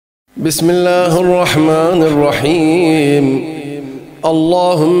بسم الله الرحمن الرحيم.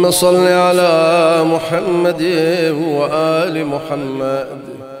 اللهم صل على محمد وآل محمد.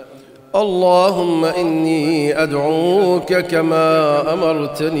 اللهم إني أدعوك كما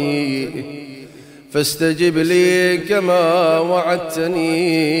أمرتني فاستجب لي كما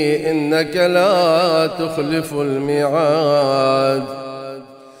وعدتني إنك لا تخلف الميعاد.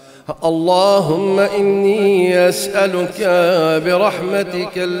 اللهم إني أسألك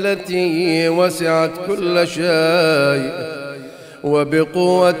برحمتك التي وسعت كل شيء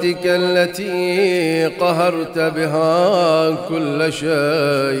وبقوتك التي قهرت بها كل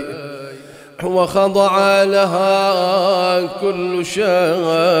شيء وخضع لها كل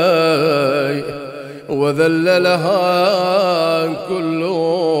شيء وذل لها كل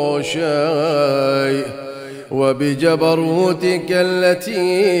شيء وبجبروتك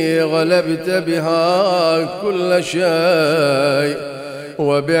التي غلبت بها كل شيء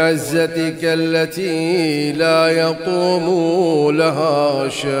وبعزتك التي لا يقوم لها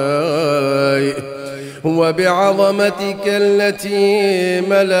شيء وبعظمتك التي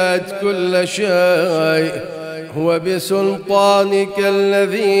ملأت كل شيء وبسلطانك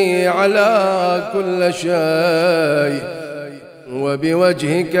الذي على كل شيء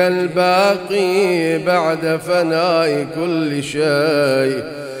وبوجهك الباقي بعد فناء كل شيء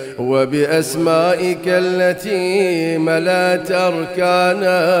وبأسمائك التي ملأت أركان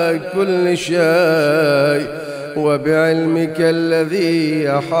كل شيء وبعلمك الذي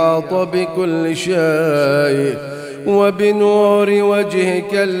أحاط بكل شيء وبنور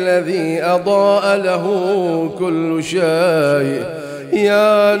وجهك الذي أضاء له كل شيء.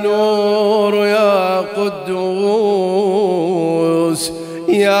 يا نور يا قدوس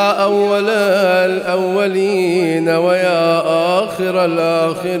يا أول الأولين ويا آخر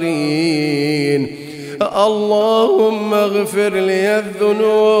الآخرين. اللهم اغفر لي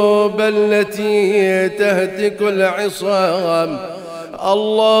الذنوب التي تهتك العصام.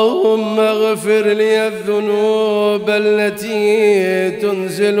 اللهم اغفر لي الذنوب التي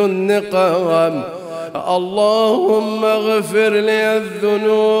تنزل النقام. اللهم اغفر لي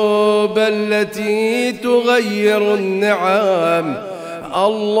الذنوب التي تغير النعم.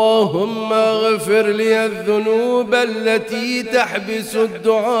 اللهم اغفر لي الذنوب التي تحبس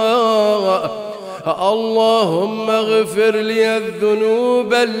الدعاء. اللهم اغفر لي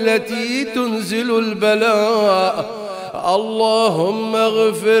الذنوب التي تنزل البلاء. اللهم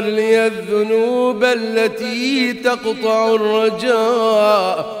اغفر لي الذنوب التي تقطع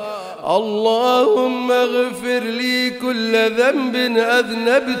الرجاء. اللهم اغفر لي كل ذنب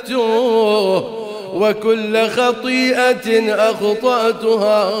أذنبته وكل خطيئة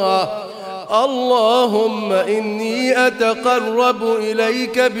أخطأتها. اللهم إني أتقرب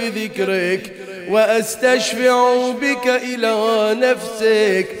إليك بذكرك وأستشفع بك إلى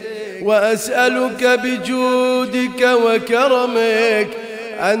نفسك وأسألك بجودك وكرمك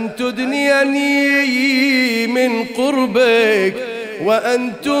أن تدنيني من قربك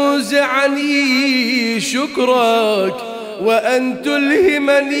وأن توزعني شكرك وأن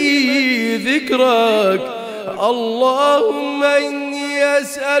تلهمني ذكرك. اللهم إني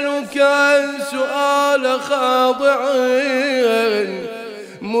أسألك سؤال خاضع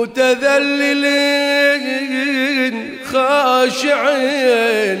متذلل خاشع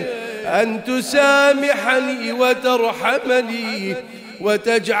أن تسامحني وترحمني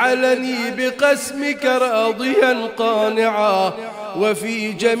وتجعلني بقسمك راضيا قانعا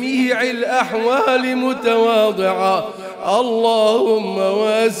وفي جميع الأحوال متواضعا. اللهم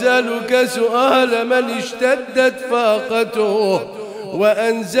وأسألك سؤال من اشتدت فاقته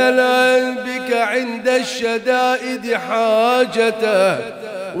وأنزل بك عند الشدائد حاجته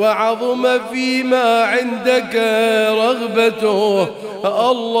وعظم فيما عندك رغبته.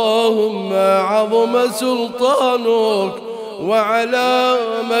 اللهم عظم سلطانك وعلى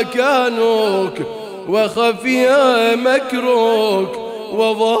مكانك وخفي مكرك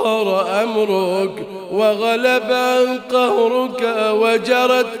وظهر أمرك وغلب قهرك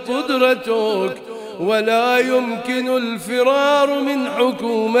وجرت قدرتك ولا يمكن الفرار من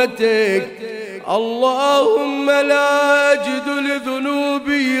حكومتك. اللهم لا أجد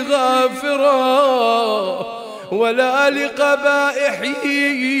لذنوبي غافرا ولا لقبائحي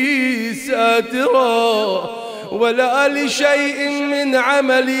ساترا ولا لشيء من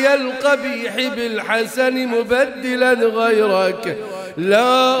عملي القبيح بالحسن مبدلا غيرك.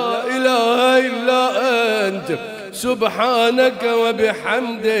 لا إله إلا أنت سبحانك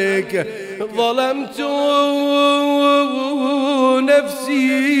وبحمدك. ظلمت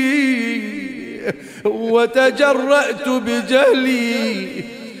نفسي وتجرأت بجهلي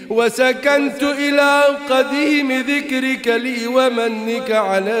وسكنت إلى قديم ذكرك لي ومنك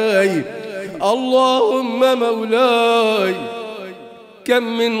علي. اللهم مولاي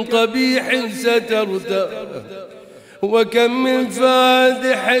كم من قبيح سترته، وكم من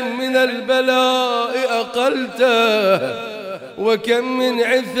فادح من البلاء أقلته، وكم من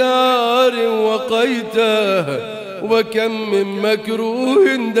عثار وقيته، وكم من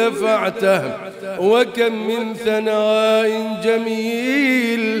مكروه دفعته، وكم من ثناء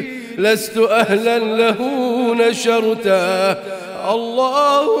جميل لست أهلا له نشرته.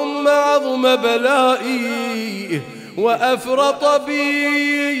 اللهم عظم بلائي وأفرط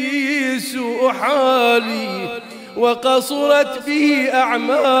بي سوء حالي، وقصرت به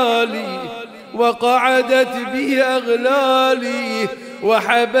أعمالي، وقعدت به أغلالي،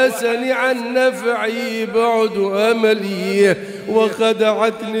 وحبسني عن نفعي بعد أملي،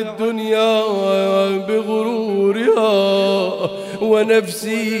 وخدعتني الدنيا بغرورها،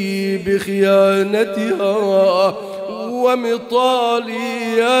 ونفسي بخيانتها،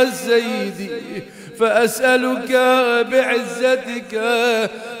 ومطالي يا سيدي. فأسألك بعزتك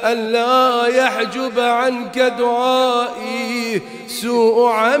أن لا يحجب عنك دعائي سوء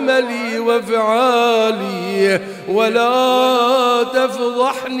عملي وفعالي، ولا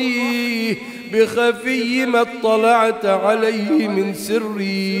تفضحني بخفي ما اطلعت عليه من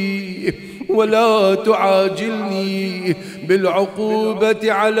سري، ولا تعاجلني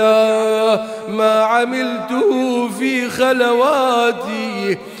بالعقوبة على ما عملته في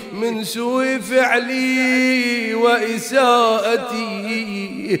خلواتي من سوء فعلي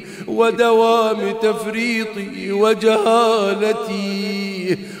وإساءتي ودوام تفريطي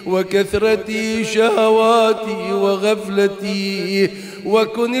وجهالتي وكثرة شهواتي وغفلتي.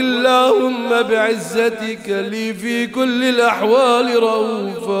 وكن اللهم بعزتك لي في كل الأحوال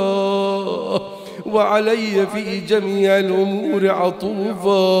رؤوفا، وعلي في جميع الأمور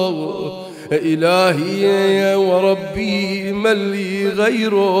عطوفا. إلهي وربي من لي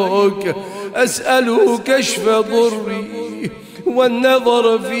غيرك، أسأله كشف ضري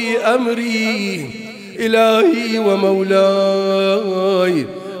والنظر في أمري. إلهي ومولاي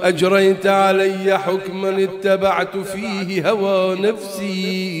أجريت علي حكما اتبعت فيه هوى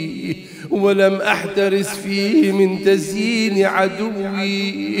نفسي، ولم أحترس فيه من تزيين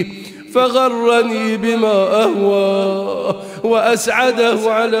عدوي، فغرني بما أهوى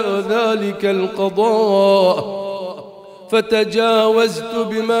وأسعده على ذلك القضاء، فتجاوزت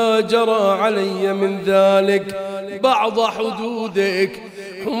بما جرى علي من ذلك بعض حدودك،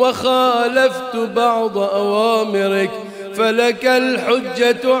 وخالفت بعض أوامرك، فلك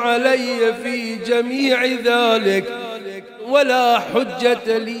الحجة علي في جميع ذلك، ولا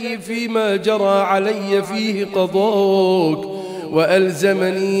حجة لي فيما جرى علي فيه قضاءك،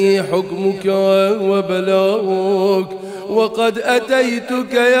 وألزمني حكمك وبلاغك. وقد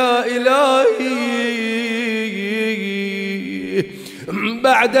أتيتك يا إلهي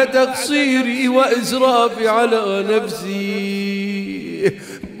بعد تقصيري وإسرافي على نفسي،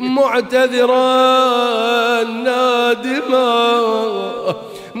 معتذرا نادما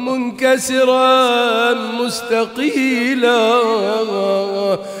منكسرا مستقيلا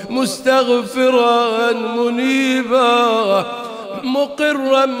مستغفرا منيبا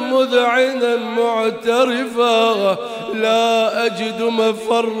مقرا مذعنا معترفا، لا أجد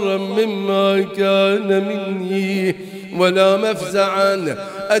مفرا مما كان مني، ولا مفزعا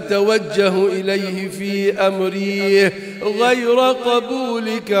أتوجه إليه في أمري غير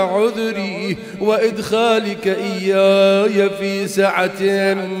قبولك عذري وإدخالك إياي في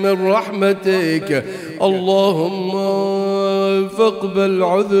سعة من رحمتك. اللهم فاقبل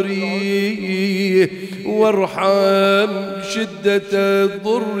عذري وارحم شدة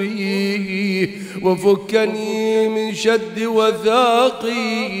ضري، وفكني من شد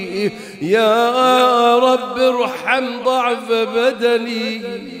وثاقي. يا رب ارحم ضعف بدني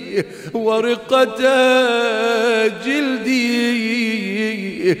ورقة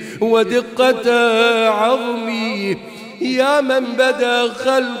جلدي ودقة عظمي، يا من بدا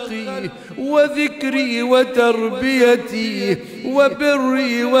خلقي وذكري وتربيتي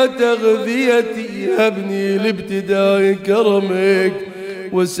وبري وتغذيتي، هبني لابتداء كرمك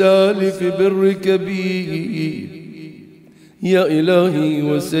وسالف برك بي. يا إلهي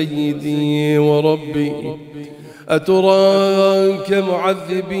وسيدي وربي، أتراك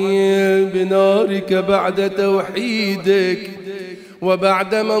معذبين بنارك بعد توحيدك،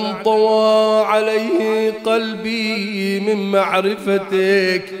 وبعد من طوى عليه قلبي من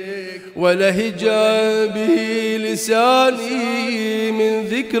معرفتك، ولهج به لساني من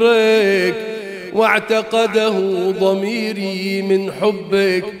ذكرك، واعتقده ضميري من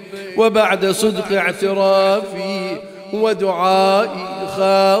حبك، وبعد صدق اعترافي ودعائي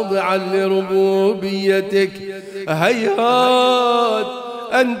خاضعا لربوبيتك. هيهات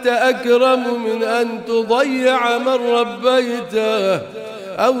أنت أكرم من أن تضيع من ربيته،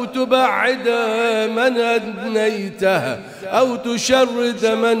 أو تبعد من أدنيته، أو تشرد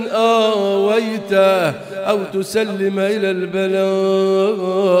من آويته، أو تسلم إلى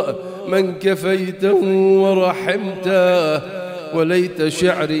البلاء من كفيته ورحمته. وليت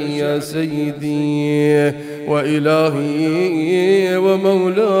شعري يا سيدي وإلهي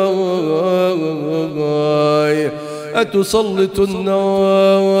ومولاي أتسلط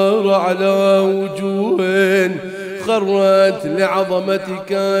النار على وجوه خرت لعظمتك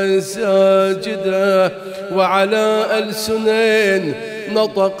ساجدة، وعلى ألسن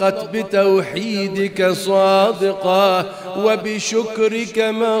نطقت بتوحيدك صادقة، وبشكرك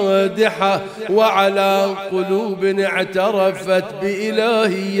مادحة، وعلى قلوب اعترفت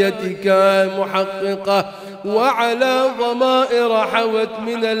بإلهيتك محققة، وعلى ضمائر حوت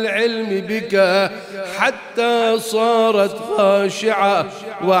من العلم بك حتى صارت خاشعة،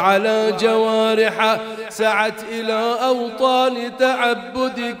 وعلى جوارح سعت إلى أوطان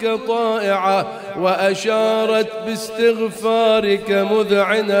تعبدك طائعة، وأشارت باستغفارك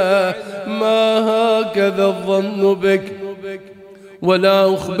مذعنة. ما هكذا الظن بك،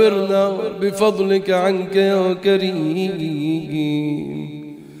 ولا أخبرنا بفضلك عنك يا كريم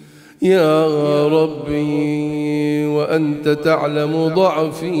يا ربي، وأنت تعلم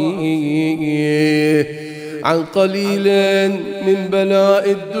ضعفي عن قليل من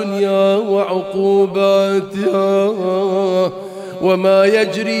بلاء الدنيا وعقوباتها وما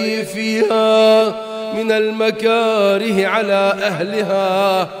يجري فيها من المكاره على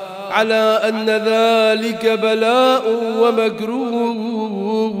أهلها، على أن ذلك بلاء ومكروه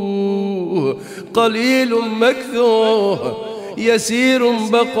قليل مكثوه، يسير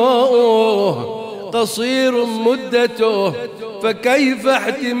بقاؤه، قصير مدته. فكيف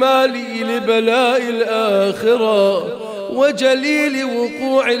احتمالي لبلاء الآخرة وجليل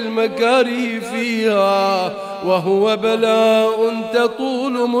وقوع المكاره فيها، وهو بلاء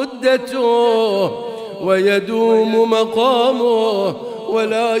تطول مدته ويدوم مقامه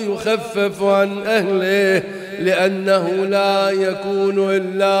ولا يخفف عن أهله، لأنه لا يكون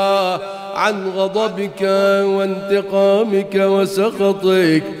إلا عن غضبك وانتقامك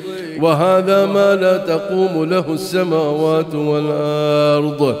وسخطك، وهذا ما لا تقوم له السماوات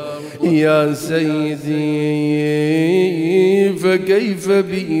والأرض يا سيدي. فكيف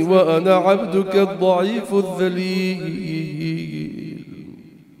بي وأنا عبدك الضعيف الذليل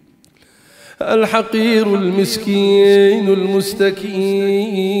الحقير المسكين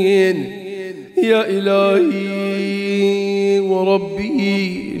المستكين؟ يا إلهي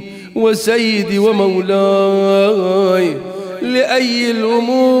وربي وسيدي ومولاي، لأي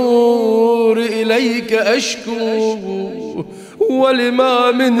الأمور إليك أشكو،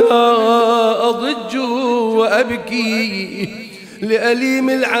 ولما منها أضج وأبكي؟ لأليم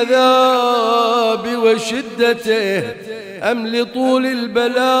العذاب وشدته، أم لطول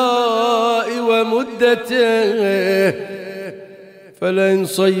البلاء ومدته؟ فلئن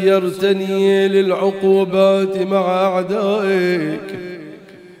صيرتني للعقوبات مع أعدائك،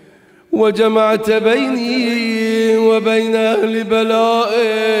 وجمعت بيني وبين أهل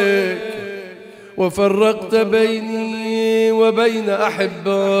بلائك، وفرقت بيني وبين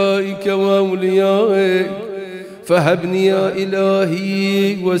أحبائك وأوليائك، فهبني يا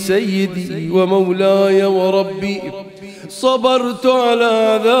إلهي وسيدي ومولاي وربي. صبرت على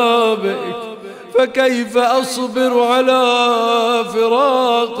عذابك، فكيف أصبر على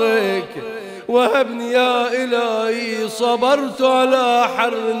فراقك؟ وهبني يا إلهي، صبرت على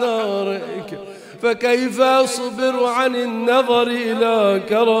حر نارك، فكيف أصبر عن النظر إلى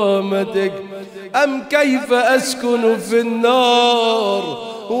كرامتك؟ أم كيف أسكن في النار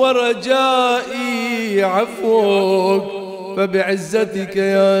ورجائي عفوك؟ فبعزتك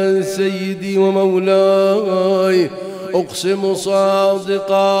يا سيدي ومولاي أقسم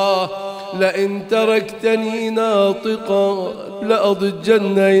صادقا، لئن تركتني ناطقا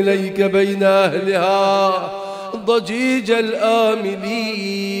لأضجن إليك بين أهلها ضجيج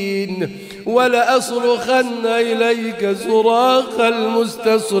الآملين، ولأصرخن إليك صراخ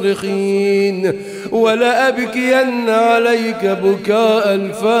المستصرخين، ولأبكين عليك بكاء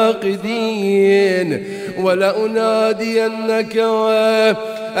الفاقدين، ولأنادينك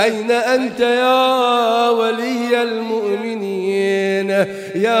أين أنت يا ولي المؤمنين،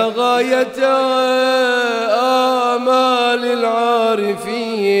 يا غاية آمال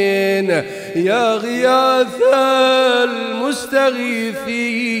العارفين، يا غياث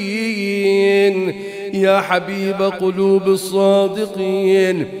المستغيثين، يا حبيب قلوب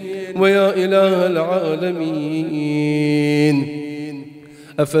الصادقين، ويا إله العالمين.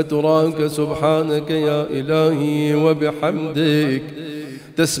 أفتراك سبحانك يا إلهي وبحمدك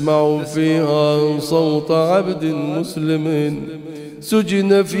تسمع فيها صوت عبد مسلم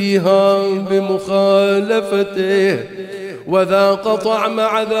سجن فيها بمخالفته وذاق طعم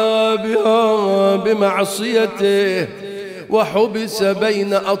عذابها بمعصيته وحبس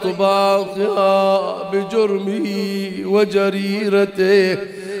بين أطباقها بجرمه وجريرته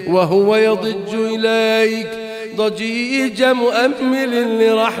وهو يضج إليك ضجيج مؤمل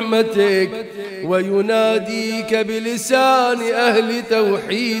لرحمتك ويناديك بلسان أهل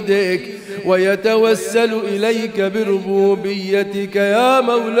توحيدك ويتوسل إليك بربوبيتك يا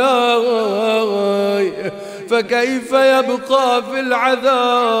مولاي، فكيف يبقى في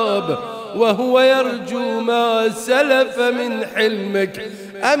العذاب وهو يرجو ما سلف من حلمك؟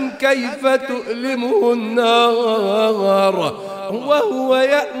 أم كيف تؤلمه النار وهو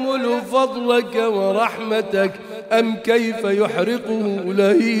يأمل فضلك ورحمتك؟ أم كيف يحرقه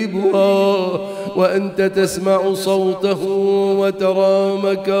لهيبها وأنت تسمع صوته وترى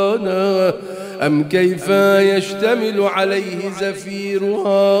مكانه؟ أم كيف يشتمل عليه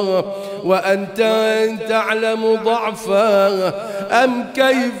زفيرها وأنت تعلم ضعفه؟ أم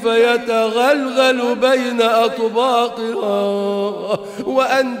كيف يتغلغل بين أطباقها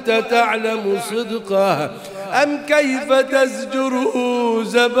وأنت تعلم صدقه؟ أم كيف تزجره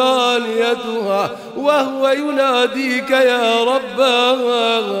زبانيتها وهو يناديك يا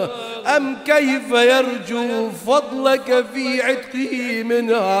رباه؟ أم كيف يرجو فضلك في عتقه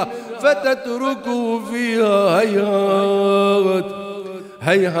منها فتتركه فيها؟ هيهات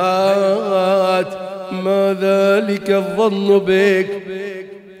هيهات، ما ذلك الظن بك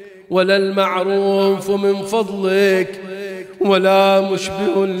ولا المعروف من فضلك ولا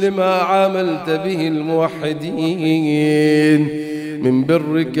مشبه لما عاملت به الموحدين من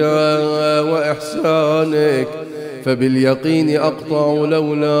برك وإحسانك، فباليقين أقطع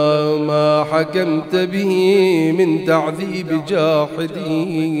لولا ما حكمت به من تعذيب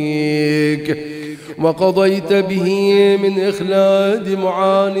جاحديك وقضيت به من إخلاد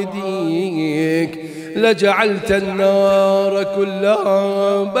معانديك لجعلت النار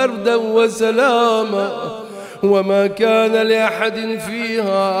كلها بردا وسلاما وما كان لأحد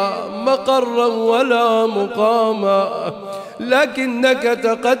فيها مقرا ولا مقاما، لكنك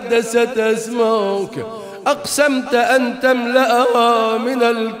تقدست أسماؤك أقسمت أن تملأها من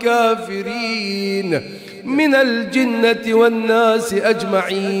الكافرين من الجنة والناس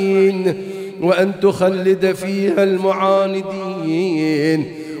أجمعين وأن تخلد فيها المعاندين،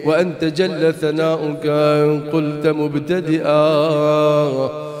 وأنت جل ثناؤك قلت مبتدئا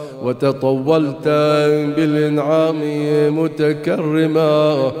وتطولت بالإنعام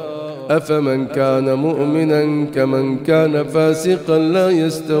متكرما، أفمن كان مؤمنا كمن كان فاسقا لا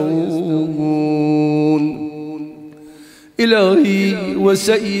يستوون. إلهي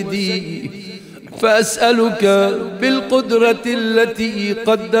وسيدي، فأسألك بالقدرة التي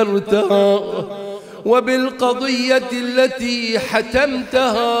قدرتها وبالقضية التي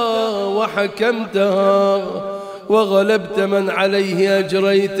حتمتها وحكمتها وغلبت من عليه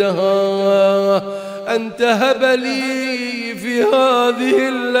أجريتها أن تهب لي في هذه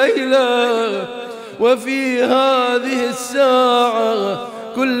الليلة وفي هذه الساعة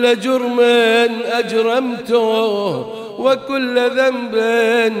كل جرم أجرمته وكل ذنب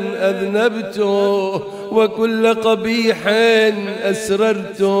أذنبته وكل قبيح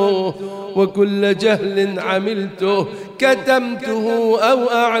أسررته وكل جهل عملته كتمته أو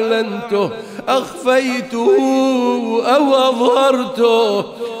أعلنته أخفيته أو أظهرته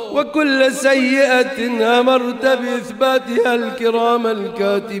وكل سيئة أمرت بإثباتها الكرام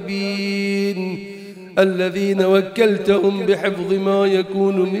الكاتبين الذين وكلتهم بحفظ ما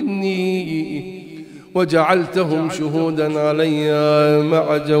يكون مني وجعلتهم شهودا علي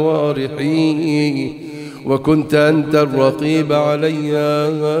مع جوارحي، وكنت أنت الرقيب علي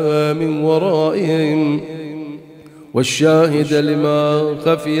من ورائهم والشاهد لما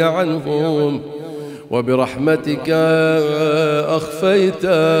خفي عنهم، وبرحمتك أخفيت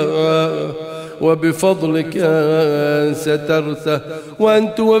وبفضلك سترت،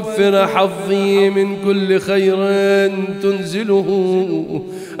 وأن توفر حظي من كل خير تنزله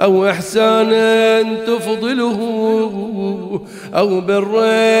أو إحسان تفضله أو بر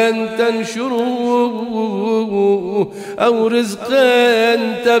تنشره أو رزق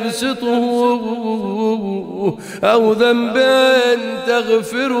تبسطه أو ذنب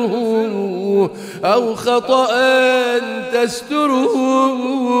تغفره أو خطأ تستره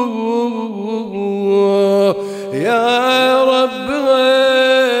يا رب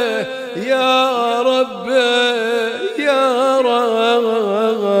يا رب يا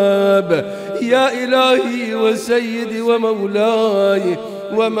رب يا إلهي وسيدي ومولاي،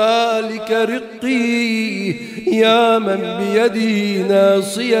 ومالك رقي، يا من بيده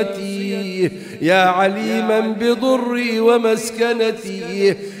ناصيتي، يا عليما بضري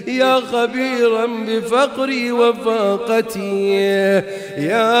ومسكنتي، يا خبيرا بفقري وفاقتي،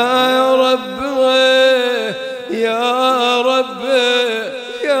 يا رب يا رب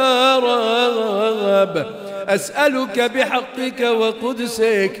يا رب، أسألك بحقك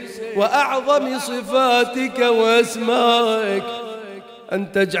وقدسك وأعظم صفاتك وأسمائك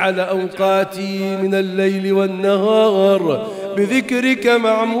أن تجعل أوقاتي من الليل والنهار بذكرك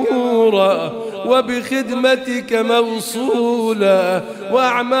معمورة، وبخدمتك موصولة،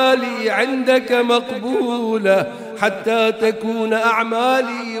 وأعمالي عندك مقبولة، حتى تكون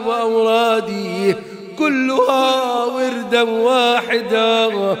أعمالي وأورادي كلها وردا واحدا،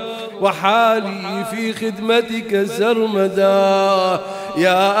 وحالي في خدمتك سرمدا.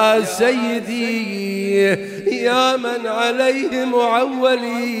 يا سيدي يا من عليه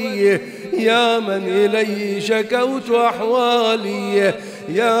معولي، يا من إليه شكوت أحوالي،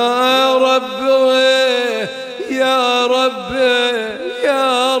 يا رب يا رب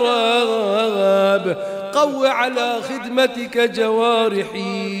يا رب، قو على خدمتك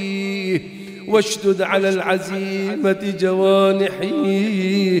جوارحي، واشدد على العزيمة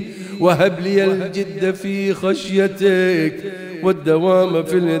جوانحي، وهب لي الجد في خشيتك والدوام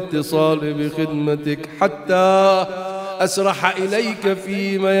في الاتصال بخدمتك، حتى أسرح إليك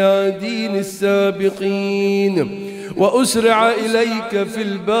في ميادين السابقين، وأسرع إليك في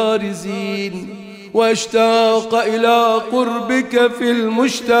البارزين، وأشتاق إلى قربك في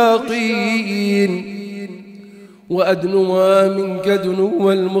المشتاقين، وأدنو منك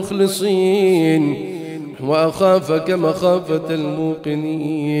دنو المخلصين، وأخافك مخافة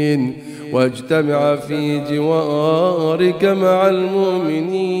الموقنين، واجتمع في جوارك مع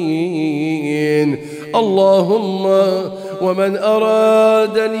المؤمنين. اللهم ومن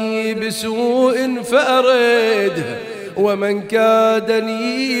أرادني بسوء فأرده، ومن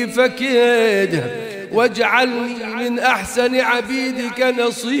كادني فكيده، واجعلني من أحسن عبيدك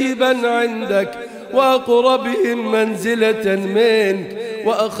نصيبا عندك، وأقربهم منزلة منك،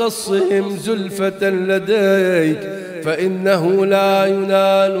 وأخصهم زلفة لديك، فإنه لا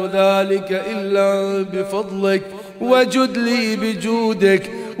ينال ذلك إلا بفضلك. وجد لي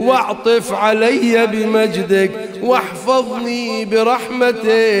بجودك، واعطف علي بمجدك، واحفظني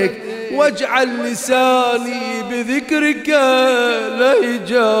برحمتك، واجعل لساني بذكرك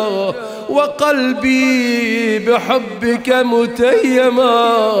لهجا، وقلبي بحبك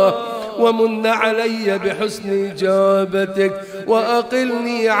متيما، ومن علي بحسن إجابتك،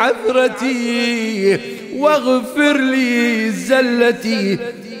 وأقلني عثرتي، واغفر لي زلتي،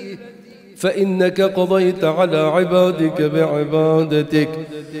 فإنك قضيت على عبادك بعبادتك،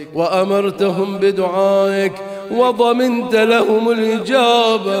 وأمرتهم بدعائك، وضمنت لهم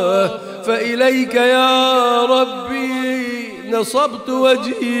الإجابة. فإليك يا ربي نصبت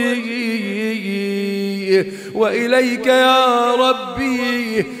وجهي، وإليك يا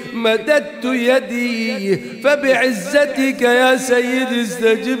ربي مددت يدي، فبعزتك يا سيد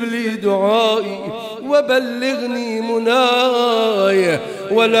استجب لي دعائي، وبلغني مناي،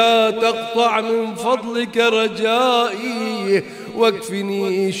 ولا تقطع من فضلك رجائي،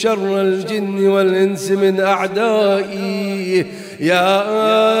 واكفني شر الجن والإنس من أعدائي.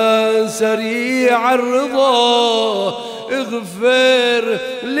 يا سريع الرضا اغفر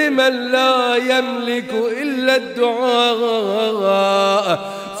لمن لا يملك إلا الدعاء،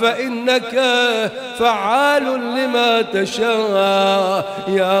 فإنك فعال لما تشاء.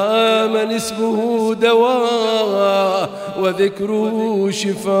 يا من اسمه دواء، وذكره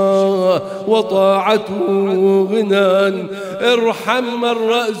شفاء، وطاعته غنى، ارحم من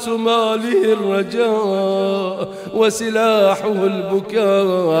رأس ماله الرجاء، وسلاحه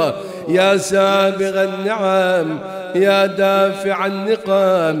البكاء. يا سابغ النعم، يا دافع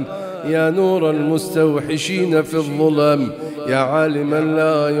النقم، يا نور المستوحشين في الظلم، يا عالما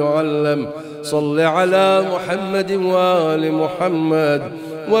لا يعلم، صل على محمد وآل محمد،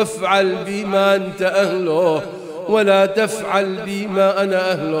 وافعل بما أنت أهله، ولا تفعل بما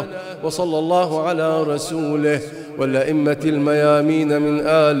أنا أهله. وصلى الله على رسوله والأئمة الميامين من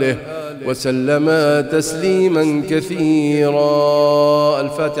آله، وسلم تسليما كثيرا.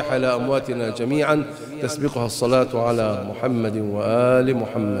 الفاتحة لأمواتنا جميعا، تسبقها الصلاة على محمد وآل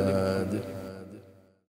محمد.